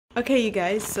Okay, you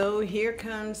guys, so here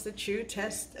comes the true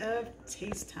test of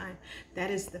taste time. That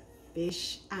is the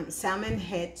salmon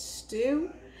head stew.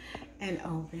 And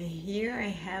over here I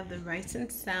have the rice and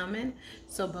salmon.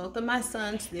 So both of my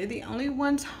sons, they're the only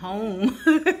ones home.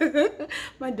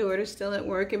 My daughter's still at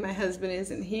work and my husband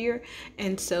isn't here.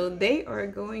 And so they are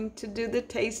going to do the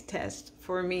taste test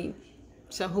for me.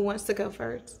 So who wants to go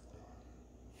first?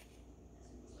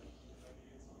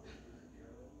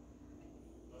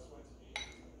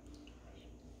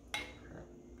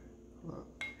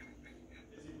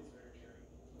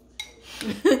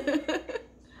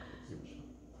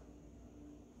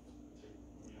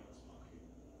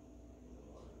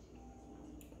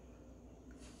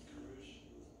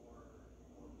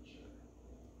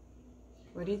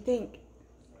 What do you think?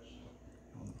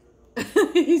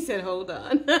 He said, hold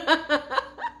on.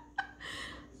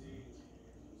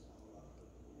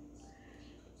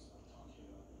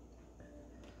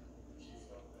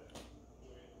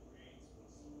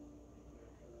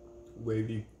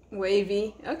 Wavy.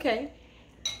 Wavy. Okay.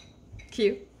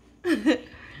 Cute.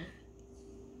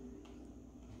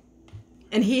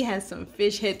 And he has some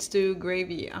fish head stew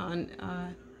gravy on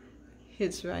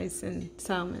his rice and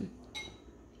salmon.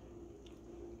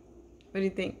 What do you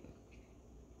think?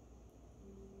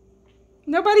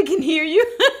 Nobody can hear you.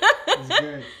 It's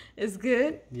good. It's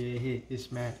good? Yeah, it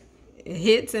smacks. It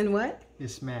hits and what? It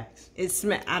smacks. It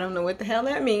smack. I don't know what the hell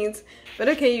that means. But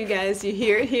okay, you guys, you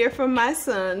hear it here from my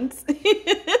sons.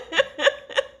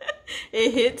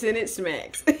 It hits and it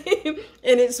smacks. And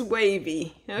it's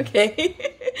wavy. Okay.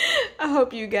 I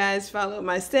hope you guys follow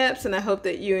my steps and I hope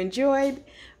that you enjoyed.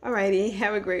 Alrighty,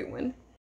 have a great one.